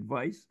have any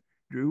advice,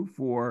 Drew,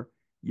 for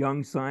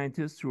young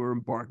scientists who are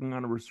embarking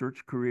on a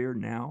research career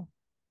now?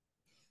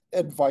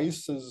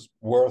 Advice is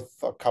worth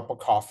a cup of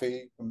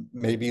coffee,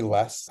 maybe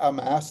less.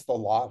 I'm asked a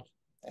lot,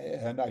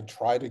 and I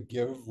try to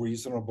give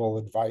reasonable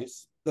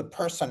advice. The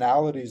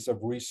personalities of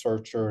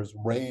researchers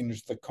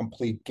range the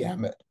complete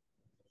gamut,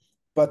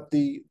 but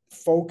the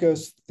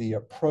focus, the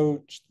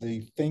approach,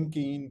 the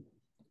thinking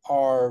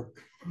are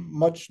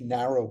much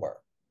narrower.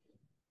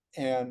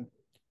 And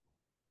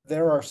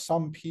there are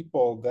some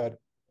people that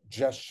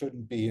just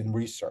shouldn't be in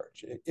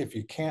research. If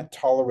you can't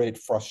tolerate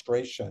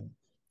frustration,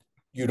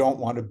 you don't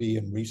want to be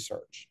in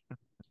research.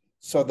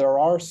 So there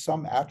are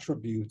some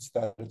attributes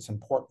that it's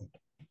important.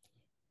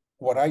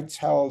 What I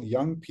tell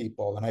young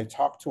people, and I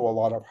talk to a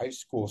lot of high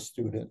school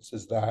students,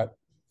 is that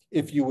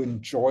if you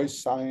enjoy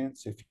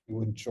science, if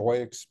you enjoy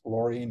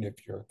exploring, if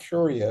you're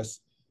curious,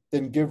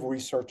 then give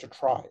research a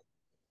try.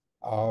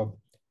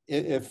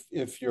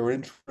 If your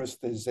interest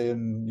is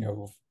in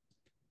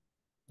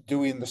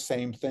doing the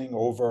same thing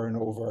over and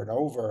over and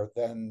over,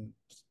 then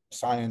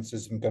science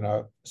isn't going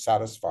to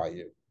satisfy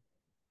you.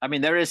 I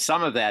mean, there is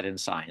some of that in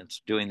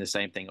science, doing the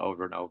same thing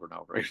over and over and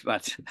over.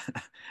 But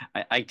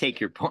I take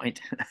your point.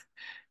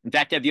 In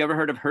fact, have you ever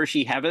heard of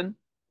Hershey Heaven?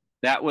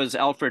 That was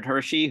Alfred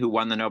Hershey, who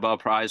won the Nobel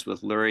Prize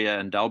with Luria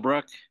and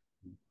Delbruck,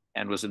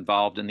 and was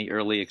involved in the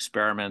early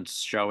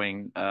experiments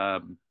showing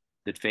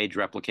that phage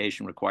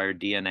replication required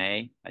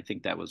DNA. I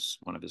think that was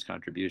one of his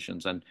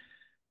contributions. And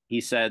he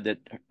said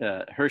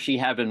that Hershey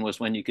Heaven was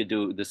when you could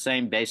do the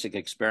same basic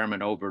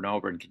experiment over and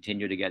over and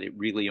continue to get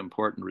really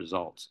important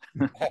results.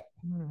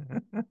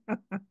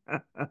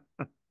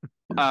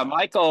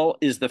 Michael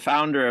is the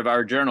founder of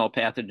our journal,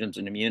 Pathogens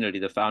and Immunity,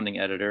 the founding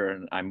editor,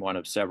 and I'm one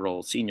of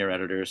several senior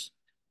editors.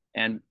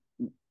 And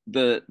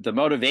the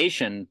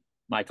motivation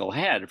Michael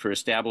had for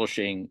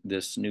establishing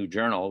this new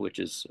journal, which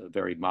is a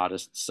very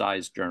modest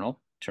sized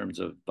journal in terms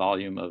of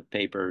volume of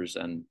papers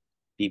and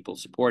people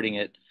supporting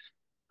it,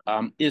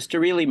 is to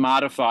really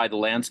modify the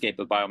landscape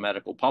of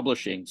biomedical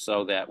publishing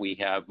so that we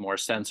have more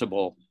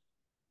sensible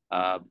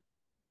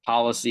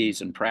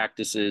policies and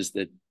practices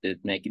that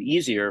make it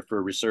easier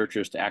for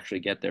researchers to actually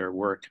get their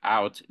work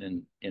out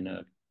and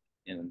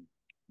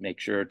make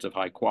sure it's of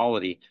high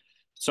quality.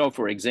 So,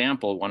 for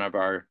example, one of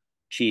our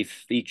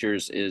chief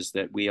features is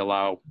that we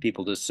allow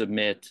people to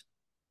submit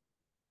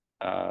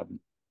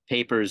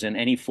papers in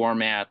any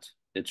format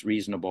that's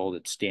reasonable,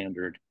 that's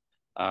standard,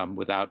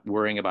 without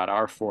worrying about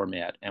our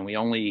format. And we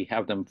only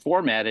have them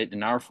formatted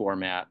in our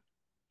format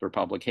for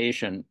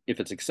publication if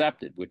it's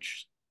accepted,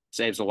 which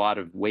saves a lot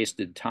of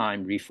wasted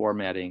time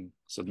reformatting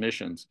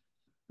submissions.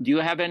 Do you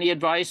have any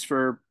advice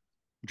for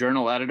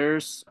journal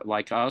editors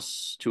like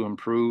us to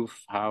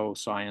improve how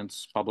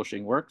science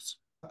publishing works?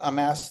 I'm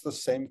asked the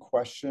same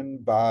question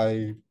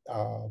by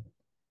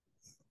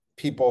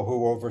people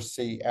who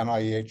oversee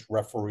NIH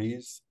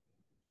referees.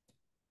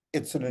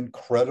 It's an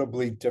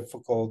incredibly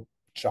difficult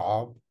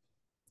job,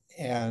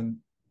 and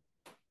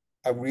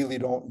I really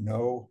don't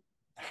know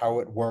how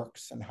it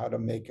works and how to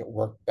make it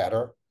work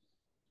better.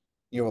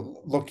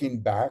 Looking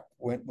back,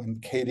 when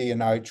Katie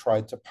and I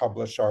tried to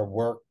publish our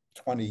work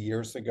 20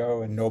 years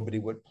ago and nobody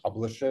would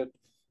publish it,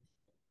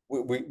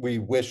 we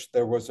wish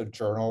there was a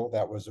journal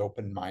that was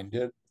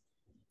open-minded.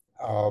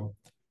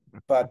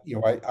 But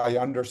I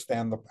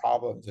understand the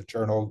problem. The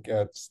journal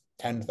gets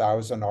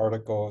 10,000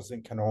 articles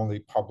and can only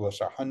publish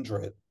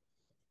 100.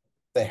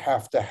 They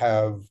have to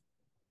have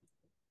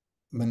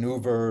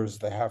maneuvers,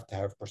 they have to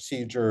have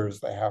procedures,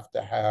 they have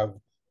to have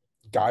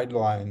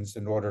guidelines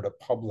in order to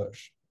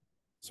publish.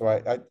 So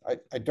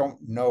I don't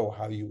know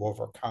how you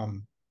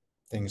overcome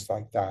things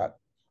like that.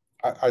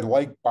 I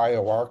like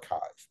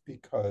bioRxiv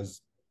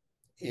because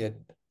it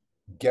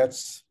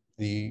gets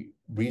the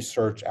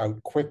research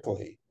out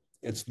quickly.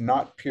 It's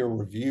not peer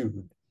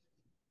reviewed,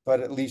 but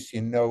at least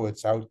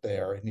it's out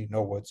there and you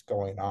know what's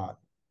going on.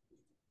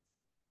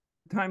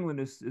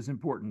 Timeliness is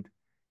important,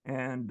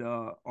 and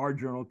our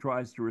journal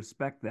tries to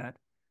respect that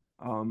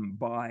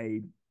by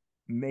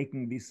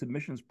making the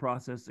submissions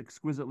process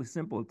exquisitely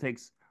simple. It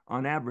takes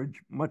on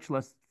average,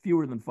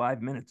 fewer than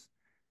 5 minutes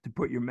to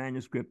put your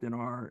manuscript on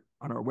our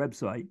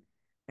website.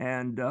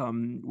 And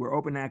we're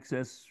open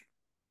access,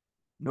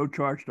 no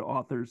charge to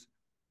authors.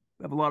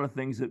 We have a lot of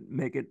things that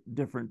make it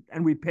different,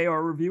 and we pay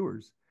our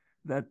reviewers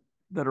that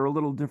are a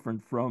little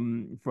different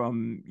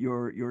from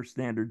your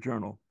standard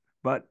journal.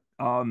 But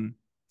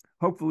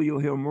hopefully you'll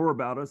hear more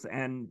about us.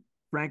 And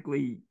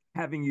frankly,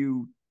 having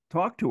you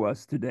talk to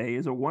us today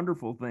is a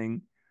wonderful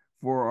thing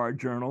for our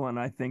journal, and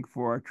I think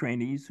for our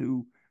trainees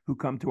who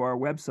come to our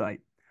website.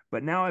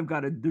 But now I've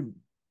got to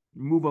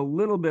move a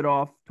little bit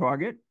off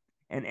target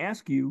and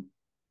ask you,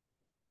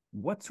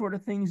 what sort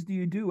of things do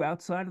you do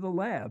outside of the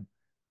lab?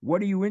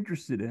 What are you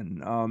interested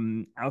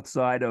in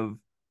outside of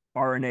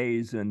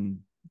RNAs and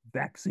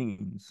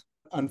vaccines?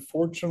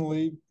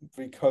 Unfortunately,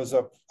 because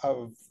of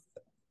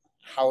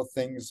how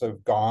things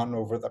have gone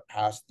over the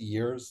past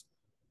years,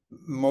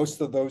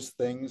 most of those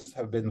things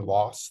have been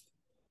lost.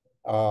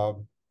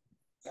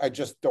 I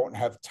just don't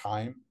have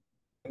time.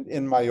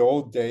 In my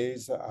old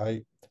days,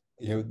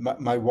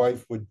 my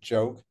wife would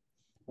joke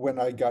when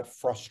I got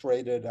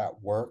frustrated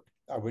at work,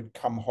 I would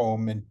come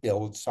home and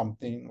build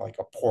something like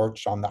a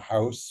porch on the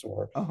house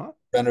or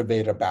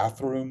renovate a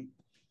bathroom.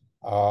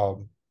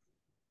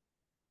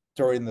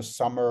 During the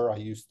summer, I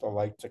used to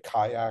like to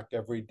kayak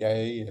every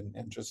day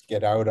and just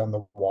get out on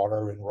the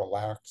water and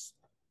relax.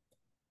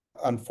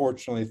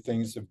 Unfortunately,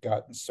 things have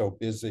gotten so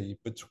busy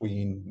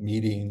between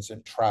meetings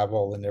and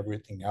travel and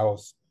everything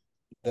else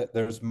that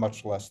there's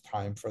much less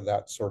time for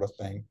that sort of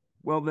thing.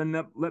 Well,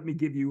 then let me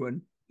give you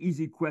an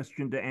easy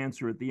question to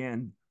answer at the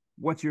end.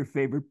 What's your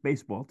favorite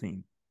baseball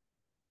team?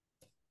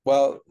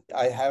 Well,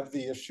 I have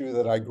the issue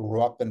that I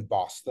grew up in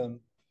Boston,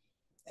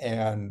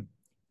 and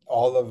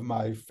all of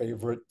my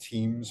favorite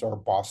teams are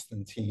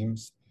Boston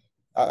teams.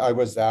 I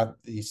was at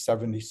the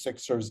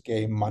 76ers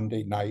game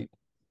Monday night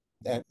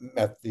and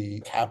met the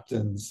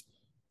captains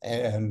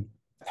and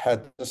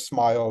had to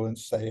smile and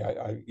say,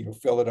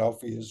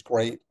 Philadelphia is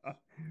great.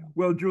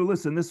 Well, Drew,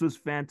 listen, this was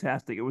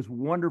fantastic. It was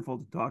wonderful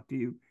to talk to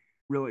you.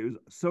 Really, it was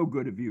so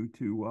good of you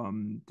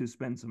to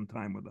spend some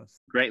time with us.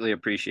 Greatly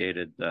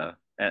appreciated.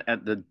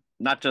 At the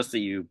not just that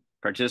you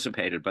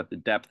participated, but the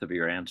depth of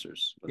your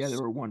answers was, yeah, they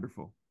were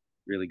wonderful.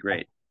 Really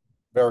great.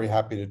 Very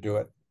happy to do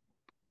it.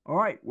 All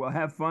right. Well,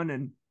 have fun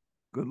and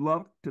good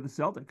luck to the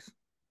Celtics.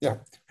 Yeah.